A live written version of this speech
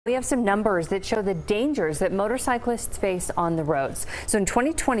We have some numbers that show the dangers that motorcyclists face on the roads. So in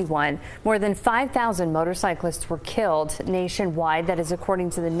 2021, more than 5,000 motorcyclists were killed nationwide. That is according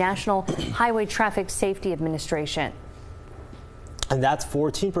to the National Highway Traffic Safety Administration. And that's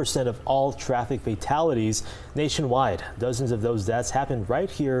 14% of all traffic fatalities nationwide. Dozens of those deaths happened right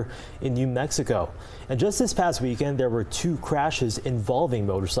here in New Mexico. And just this past weekend, there were 2 crashes involving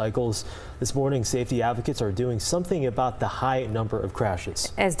motorcycles. This morning, safety advocates are doing something about the high number of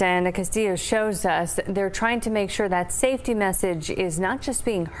crashes. As Diana Castillo shows us, they're trying to make sure that safety message is not just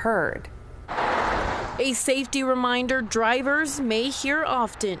being heard. A safety reminder drivers may hear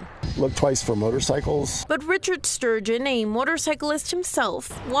often. Look twice for motorcycles. But Richard Sturgeon, a motorcyclist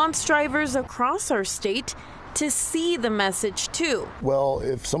himself, wants drivers across our state to see the message too. Well,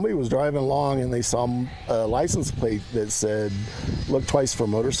 if somebody was driving along and they saw a license plate that said, look twice for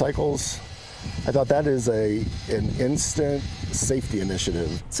motorcycles, I thought that is an instant safety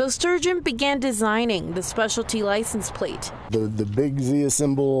initiative. So Sturgeon began designing the specialty license plate. The big Zia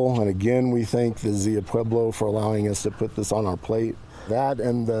symbol, and again, we thank the Zia Pueblo for allowing us to put this on our plate. That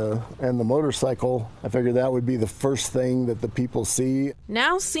and the motorcycle, I figured that would be the first thing that the people see.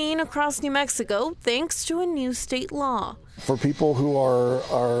 Now seen across New Mexico thanks to a new state law. For people who are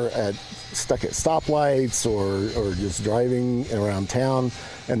stuck at stoplights or just driving around town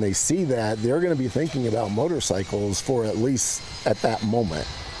and they see that, they're going to be thinking about motorcycles for at least at that moment.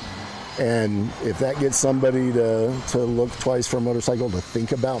 And if that gets somebody to look twice for a motorcycle, to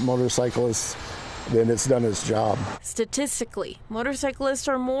think about motorcyclists, then it's done its job. Statistically, motorcyclists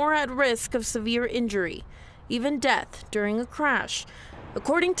are more at risk of severe injury, even death during a crash.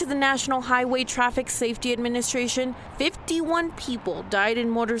 According to the National Highway Traffic Safety Administration, 51 people died in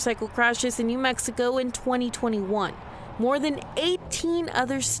motorcycle crashes in New Mexico in 2021, more than 18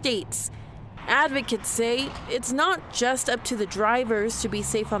 other states. Advocates say it's not just up to the drivers to be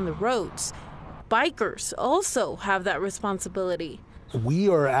safe on the roads. Bikers also have that responsibility. We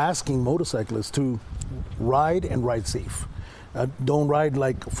are asking motorcyclists to ride and ride safe. Don't ride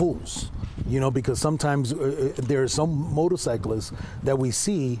like fools, because sometimes there are some motorcyclists that we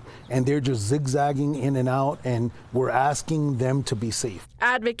see and they're just zigzagging in and out, and we're asking them to be safe.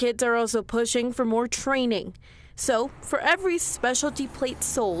 Advocates are also pushing for more training. So for every specialty plate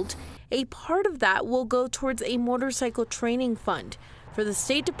sold, a part of that will go towards a motorcycle training fund for the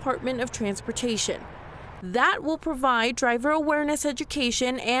State Department of Transportation. That will provide driver awareness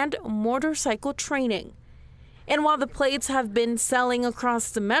education and motorcycle training. And while the plates have been selling across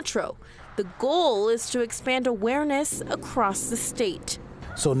the metro, the goal is to expand awareness across the state.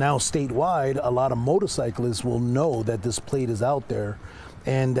 So now statewide, a lot of motorcyclists will know that this plate is out there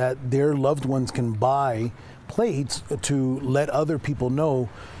and that their loved ones can buy plates to let other people know,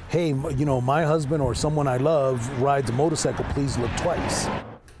 hey, my husband or someone I love rides a motorcycle, please look twice.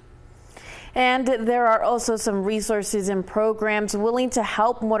 And there are also some resources and programs willing to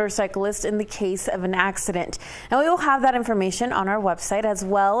help motorcyclists in the case of an accident. And we will have that information on our website, as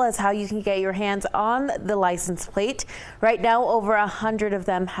well as how you can get your hands on the license plate. Right now, over 100 of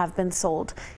them have been sold.